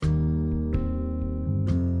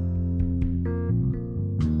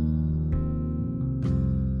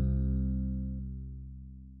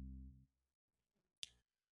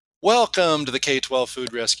Welcome to the K-12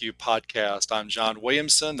 Food Rescue Podcast. I'm John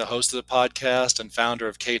Williamson, the host of the podcast and founder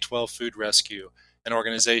of K-12 Food Rescue, an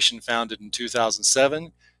organization founded in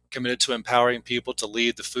 2007 committed to empowering people to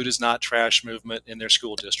lead the Food is Not Trash movement in their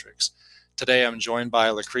school districts. Today I'm joined by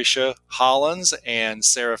Lacrisha Hollins and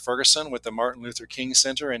Sarah Ferguson with the Martin Luther King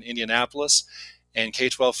Center in Indianapolis and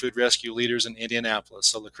K-12 Food Rescue leaders in Indianapolis.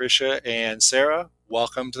 So Lacrisha and Sarah,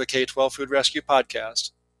 welcome to the K-12 Food Rescue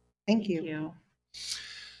Podcast. Thank you. Thank you.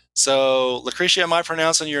 So, Lacrisha, am I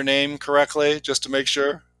pronouncing your name correctly, just to make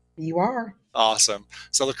sure? You are. Awesome.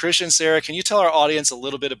 So, Lacrisha and Sarah, can you tell our audience a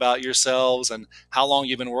little bit about yourselves and how long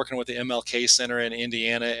you've been working with the MLK Center in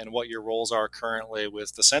Indiana and what your roles are currently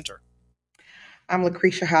with the center? I'm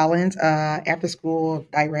Lacrisha Hollins, after-school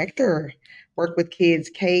director. Work with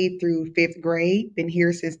kids K through fifth grade. Been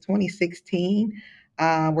here since 2016.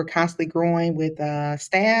 We're constantly growing with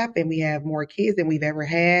staff, and we have more kids than we've ever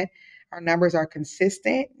had. Our numbers are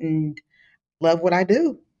consistent, and love what I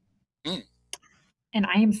do. And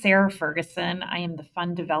I am Sarah Ferguson. I am the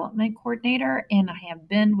Fund Development Coordinator, and I have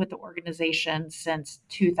been with the organization since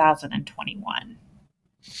 2021.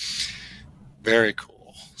 Very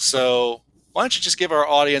cool. So, why don't you just give our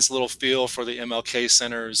audience a little feel for the MLK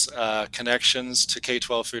Center's connections to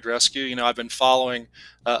K-12 Food Rescue? You know, I've been following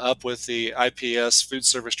up with the IPS Food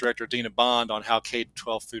Service Director, Dina Bond, on how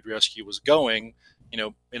K-12 Food Rescue was going, you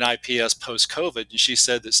know, in IPS post-COVID. And she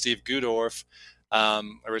said that Steve Gudorf, a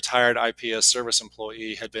retired IPS service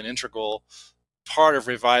employee, had been integral part of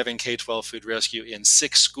reviving K-12 Food Rescue in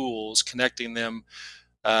 6 schools, connecting them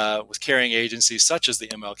with caring agencies such as the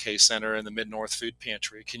MLK Center and the Mid-North Food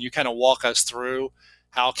Pantry. Can you kind of walk us through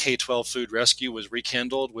how K-12 Food Rescue was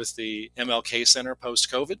rekindled with the MLK Center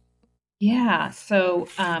post-COVID? Yeah. So,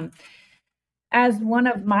 as one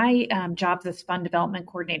of my jobs as Fund Development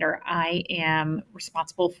Coordinator, I am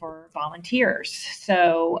responsible for volunteers.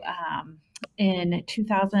 So, in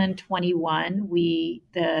 2021,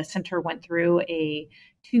 the center went through a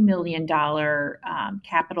 $2 million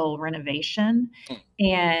capital renovation,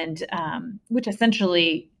 and which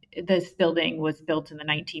essentially this building was built in the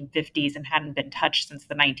 1950s and hadn't been touched since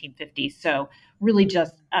the 1950s. So really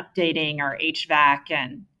just updating our HVAC.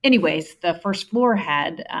 And anyways, the first floor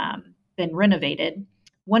had been renovated.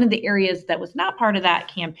 One of the areas that was not part of that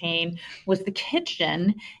campaign was the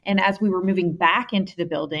kitchen. And as we were moving back into the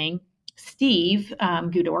building, Steve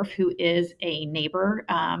Gudorf, who is a neighbor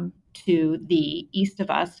to the east of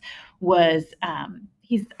us,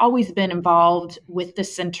 he's always been involved with the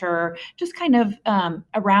center, just kind of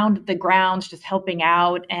around the grounds, just helping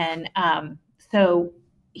out. And so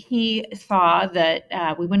he saw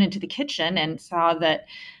that we went into the kitchen and saw that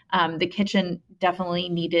the kitchen definitely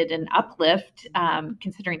needed an uplift,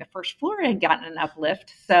 considering the first floor had gotten an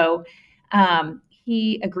uplift. So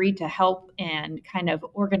he agreed to help and kind of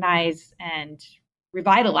organize and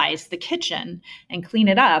revitalize the kitchen and clean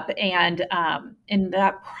it up. And in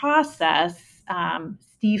that process,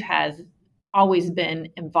 Steve has always been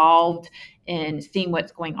involved in seeing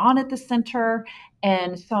what's going on at the center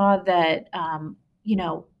and saw that,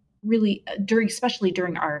 really especially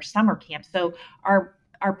during our summer camp. So our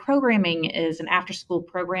programming is an after-school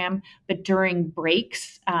program, but during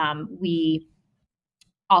breaks, we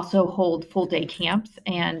also hold full-day camps,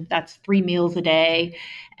 and that's 3 meals a day.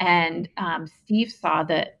 And Steve saw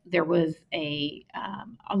that there was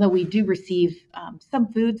although we do receive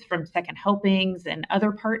some foods from Second Helpings and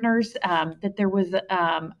other partners, that there was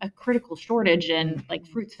a critical shortage in like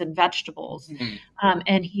fruits and vegetables.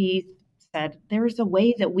 And he said, there's a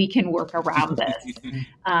way that we can work around this.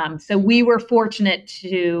 So we were fortunate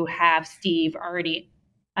to have Steve already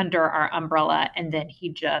under our umbrella, and then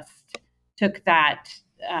he just took the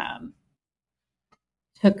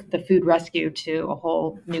food rescue to a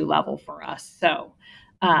whole new level for us. So,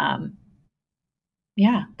 that's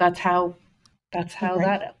how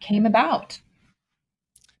that came about.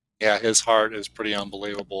 Yeah, his heart is pretty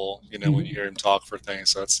unbelievable, when you hear him talk for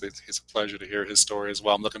things. So it's a pleasure to hear his story as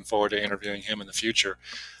well. I'm looking forward to interviewing him in the future.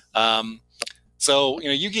 So,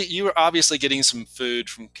 you are obviously getting some food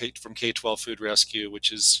from K-12 Food Rescue,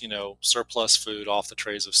 which is, surplus food off the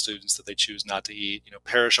trays of students that they choose not to eat,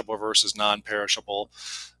 perishable versus non-perishable,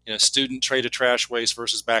 student tray to trash waste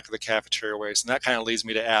versus back of the cafeteria waste. And that kind of leads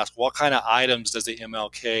me to ask, what kind of items does the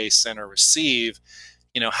MLK Center receive?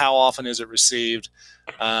 How often is it received?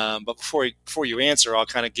 But before you answer, I'll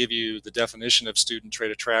kind of give you the definition of student tray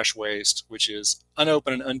to trash waste, which is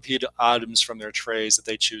unopened and unpeeled items from their trays that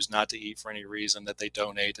they choose not to eat for any reason that they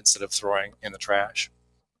donate instead of throwing in the trash.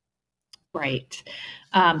 Right.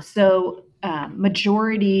 So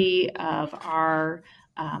majority of our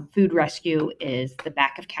food rescue is the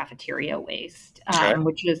back of cafeteria waste, Okay.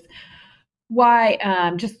 which is why,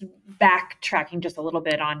 just backtracking just a little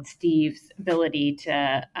bit on Steve's ability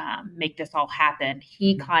to make this all happen,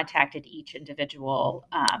 he contacted each individual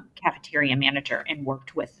cafeteria manager and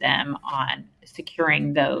worked with them on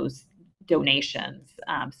securing those donations.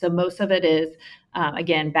 So most of it is,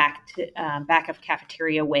 again, back of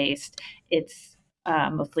cafeteria waste. It's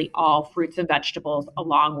mostly all fruits and vegetables,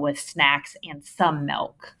 along with snacks and some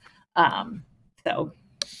milk. So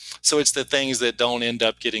So it's the things that don't end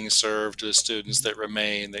up getting served to the students that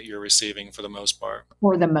remain that you're receiving for the most part.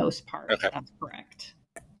 for the most part, Okay. that's correct.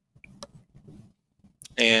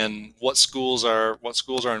 And what schools are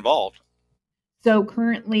involved? So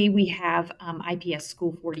currently we have IPS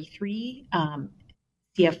School 43,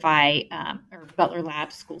 CFI or Butler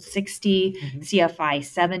Labs School 60, CFI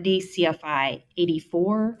 70, CFI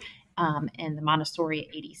 84, and the Montessori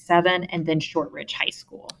 87, and then Shortridge High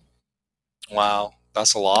School. Wow,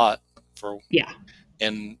 that's a lot for. Yeah.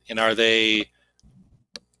 And are they,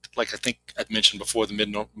 like I think I'd mentioned before, the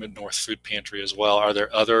Mid-North Food Pantry as well? Are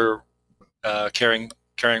there other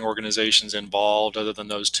caring organizations involved other than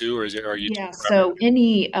those two, or are you? Yeah, so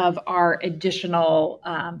any of our additional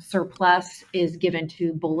surplus is given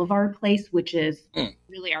to Boulevard Place, which is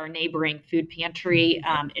really our neighboring food pantry.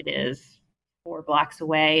 It is 4 blocks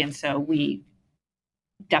away, and so we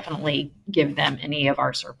definitely give them any of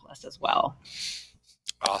our surplus as well.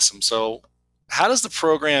 Awesome. So how does the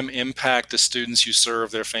program impact the students you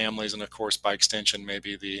serve, their families, and of course, by extension,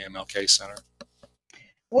 maybe the MLK Center?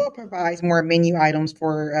 Well, it provides more menu items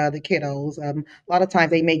for the kiddos. A lot of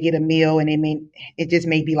times they may get a meal and it just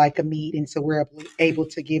may be like a meat, and so we're able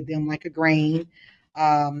to give them like a grain,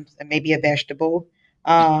 and maybe a vegetable.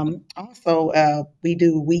 Also, we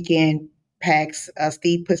do weekend packs.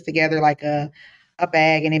 Steve puts together like a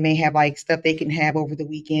bag, and it may have like stuff they can have over the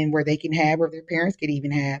weekend, where they can have, or their parents could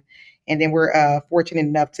even have. And then we're fortunate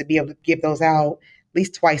enough to be able to give those out at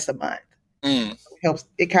least twice a month.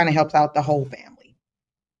 It kind of helps out the whole family.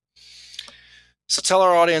 So tell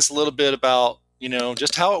our audience a little bit about,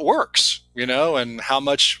 just how it works, and how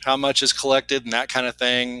much is collected and that kind of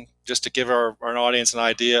thing, just to give our audience an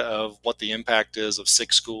idea of what the impact is of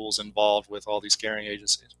 6 schools involved with all these caring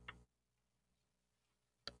agencies.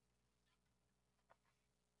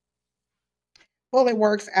 Well, it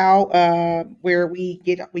works out where we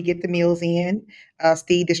get the meals in.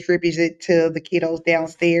 Steve distributes it to the kiddos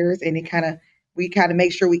downstairs, and we kind of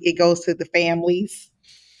make sure it goes to the families.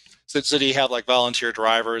 So do you have like volunteer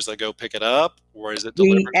drivers that go pick it up, or is it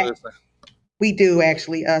We delivered to the? We do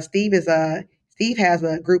actually. Steve has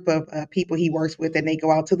a group of people he works with, and they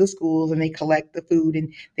go out to the schools and they collect the food,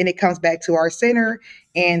 and then it comes back to our center,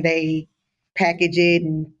 and they package it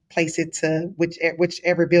and place it to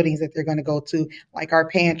whichever buildings that they're going to go to, like our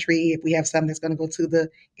pantry. If we have something that's going to go to the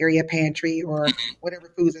area pantry, or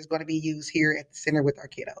whatever foods is going to be used here at the center with our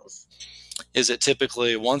kiddos. Is it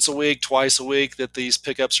typically once a week, twice a week that these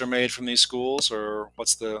pickups are made from these schools, or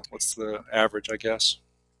what's the average, I guess?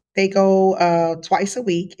 They go twice a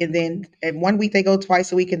week, and then 1 week they go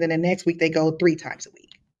twice a week, and then the next week they go 3 times a week.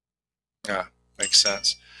 Yeah, makes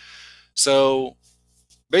sense. So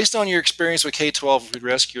based on your experience with K-12 food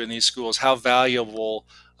rescue in these schools, how valuable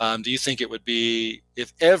do you think it would be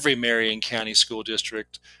if every Marion County school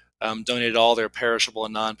district donated all their perishable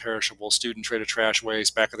and non-perishable student traded trash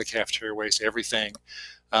waste, back of the cafeteria waste, everything,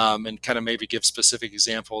 and kind of maybe give specific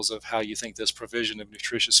examples of how you think this provision of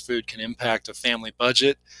nutritious food can impact a family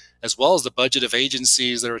budget, as well as the budget of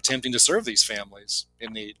agencies that are attempting to serve these families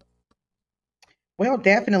in need? Well,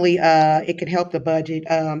 definitely, it could help the budget.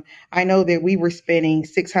 I know that we were spending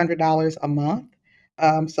 $600 a month,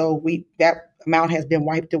 so that amount has been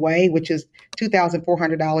wiped away, which is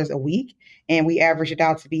 $2,400 a week, and we average it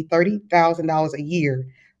out to be $30,000 a year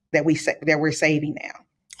that we're saving now.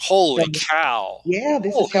 Holy So, cow! yeah,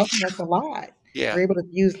 this is helping us a lot. Yeah. We're able to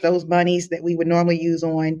use those monies that we would normally use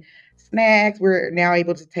on snacks. We're now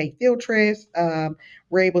able to take field trips.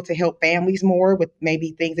 We're able to help families more with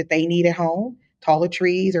maybe things that they need at home,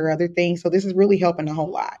 toiletries or other things. So this is really helping a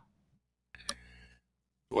whole lot.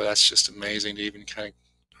 Well, that's just amazing to even kind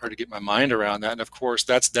of hard to get my mind around that. And of course,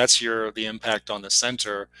 that's the impact on the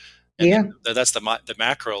center, and Yeah. that's the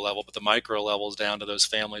macro level, but the micro level is down to those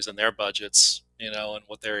families and their budgets, and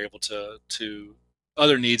what they're able to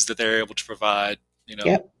other needs that they're able to provide,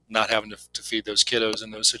 Yep. not having to feed those kiddos in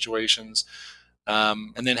those situations.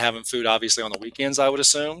 And then having food obviously on the weekends, I would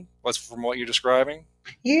assume, from what you're describing.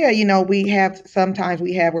 Yeah, sometimes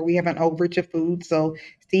we have where we have an overage of food. So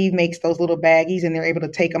Steve makes those little baggies, and they're able to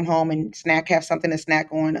take them home and have something to snack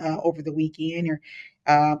on over the weekend, or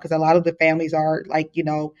because a lot of the families are like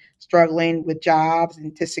struggling with jobs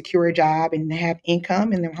and to secure a job and have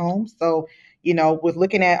income in their homes. So with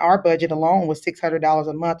looking at our budget alone with $600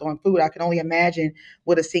 a month on food, I can only imagine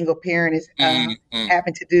what a single parent is Mm-hmm.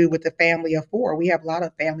 having to do with a family of four. We have a lot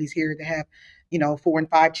of families here that have 4 and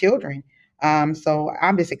 5 children. So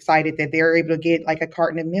I'm just excited that they're able to get like a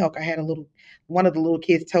carton of milk. I had one of the little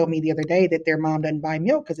kids told me the other day that their mom doesn't buy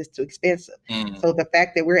milk because it's too expensive. Mm. So the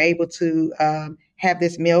fact that we're able to have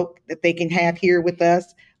this milk that they can have here with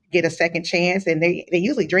us, get a second chance, and they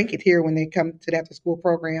usually drink it here when they come to the after school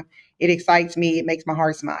program. It excites me. It makes my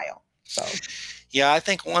heart smile. So Yeah, I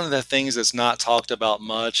think one of the things that's not talked about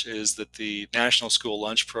much is that the National School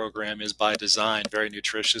Lunch Program is by design very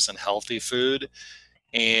nutritious and healthy food.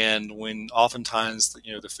 And when oftentimes,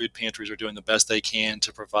 the food pantries are doing the best they can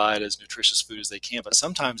to provide as nutritious food as they can, but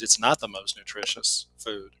sometimes it's not the most nutritious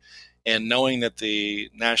food. And knowing that the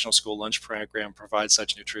National School Lunch Program provides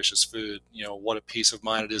such nutritious food, what a peace of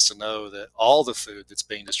mind it is to know that all the food that's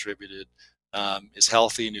being distributed is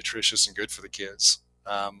healthy, nutritious, and good for the kids.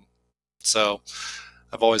 So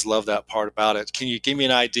I've always loved that part about it. Can you give me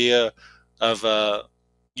an idea of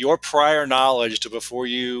your prior knowledge to before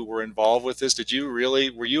you were involved with this?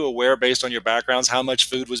 Were you aware based on your backgrounds how much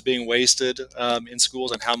food was being wasted in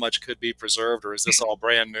schools and how much could be preserved, or is this all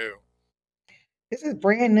brand new? this is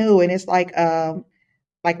brand new, and it's like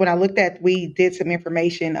when I looked at, we did some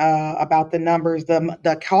information about the numbers,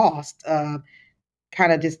 the cost.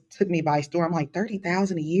 Kind of just took me by storm. Like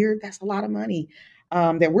 30,000 a year, that's a lot of money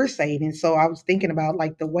that we're saving. So I was thinking about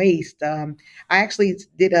like the waste. I actually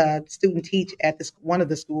did a student teach at one of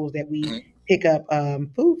the schools that we Mhm. pick up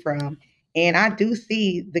food from, and I do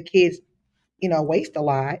see the kids, waste a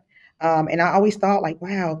lot. And I always thought like,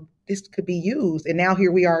 wow, this could be used, and now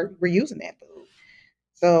here we are, we're using that food.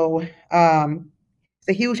 So it's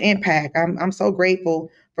a huge impact. I'm so grateful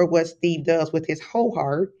for what Steve does with his whole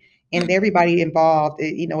heart and Mhm. everybody involved.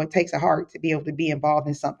 It takes a heart to be able to be involved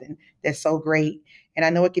in something that's so great. And I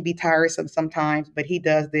know it can be tiresome sometimes, but he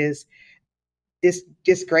does this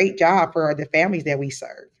just great job for the families that we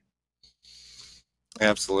serve.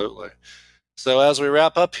 Absolutely. So, as we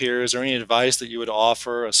wrap up here, is there any advice that you would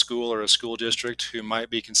offer a school or a school district who might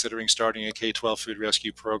be considering starting a K-12 food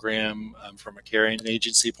rescue program from a caring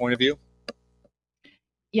agency point of view?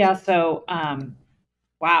 Yeah, so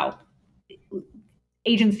wow,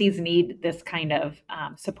 agencies need this kind of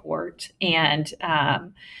support, and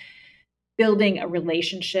building a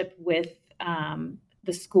relationship with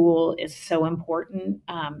the school is so important.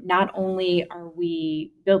 Not only are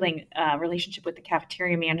we building a relationship with the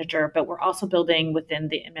cafeteria manager, but we're also building within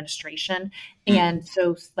the administration. Mm. And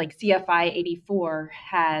so, like CFI 84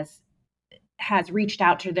 has reached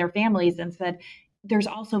out to their families and said, there's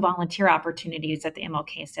also volunteer opportunities at the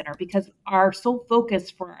MLK Center because our sole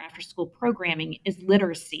focus for our after school programming is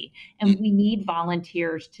literacy. Mm. And we need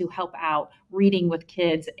volunteers to help out reading with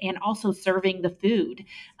kids and also serving the food.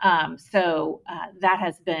 That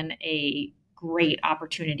has been a great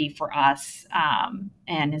opportunity for us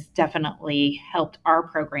and has definitely helped our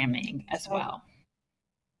programming as well.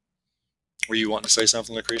 Were you wanting to say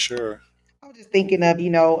something, Lucretia? Or? I was just thinking of,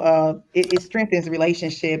 it strengthens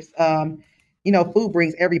relationships. Food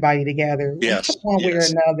brings everybody together Yes, one way or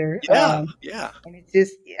yes. another. Yeah, yeah. And it's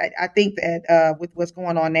just, I think that with what's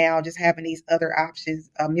going on now, just having these other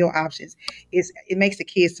options, meal options, it makes the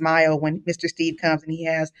kids smile when Mr. Steve comes and he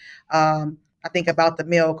has, I think about the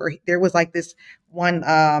milk, or there was like this one,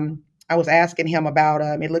 I was asking him about,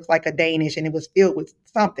 it looked like a Danish and it was filled with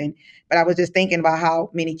something, but I was just thinking about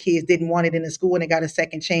how many kids didn't want it in the school and they got a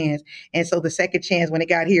second chance. And so the second chance, when it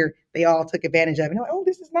got here, they all took advantage of it. And they're like, oh,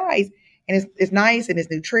 this is nice. And it's nice and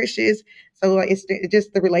it's nutritious. So it's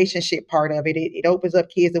just the relationship part of it. It opens up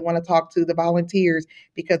kids that want to talk to the volunteers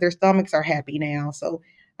because their stomachs are happy now. So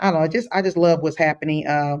I don't know. I just love what's happening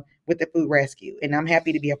with the food rescue, and I'm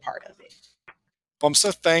happy to be a part of it. Well, I'm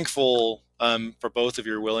so thankful for both of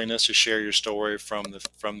your willingness to share your story from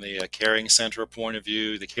the caring center point of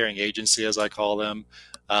view, the caring agency as I call them,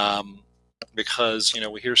 um, because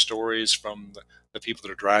we hear stories from the people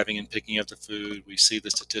that are driving and picking up the food. We see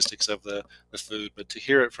the statistics of the food, but to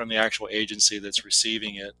hear it from the actual agency that's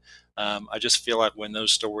receiving it, I just feel like when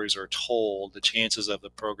those stories are told, the chances of the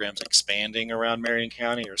programs expanding around Marion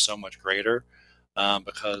County are so much greater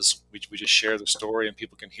because we just share the story and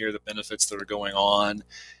people can hear the benefits that are going on.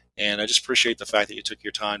 And I just appreciate the fact that you took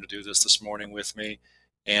your time to do this morning with me.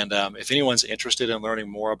 And if anyone's interested in learning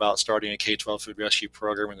more about starting a K-12 food rescue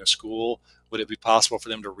program in their school, would it be possible for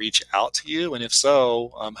them to reach out to you? And if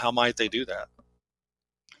so, how might they do that?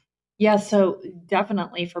 Yeah, so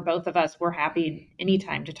definitely for both of us, we're happy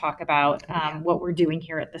anytime to talk about what we're doing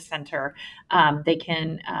here at the center. They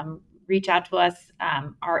can reach out to us.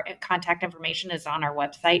 Our contact information is on our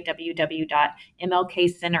website,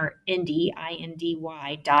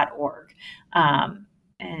 www.mlkcenterindy.org.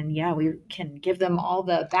 And yeah, we can give them all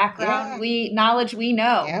the background knowledge we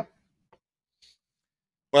know. Yep.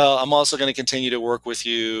 Well, I'm also going to continue to work with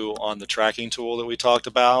you on the tracking tool that we talked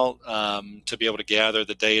about to be able to gather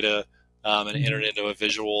the data and enter it into a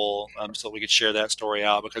visual so that we could share that story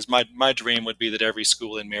out. Because my dream would be that every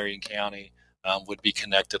school in Marion County would be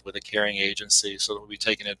connected with a caring agency so that we'd be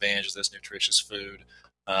taking advantage of this nutritious food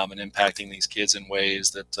and impacting these kids in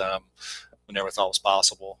ways that we never thought was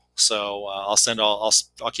possible. So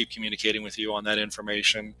I'll keep communicating with you on that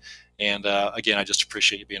information. And again, I just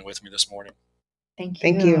appreciate you being with me this morning. Thank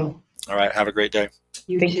you. Thank you. All right. Have a great day.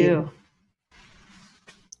 You Thank too. you.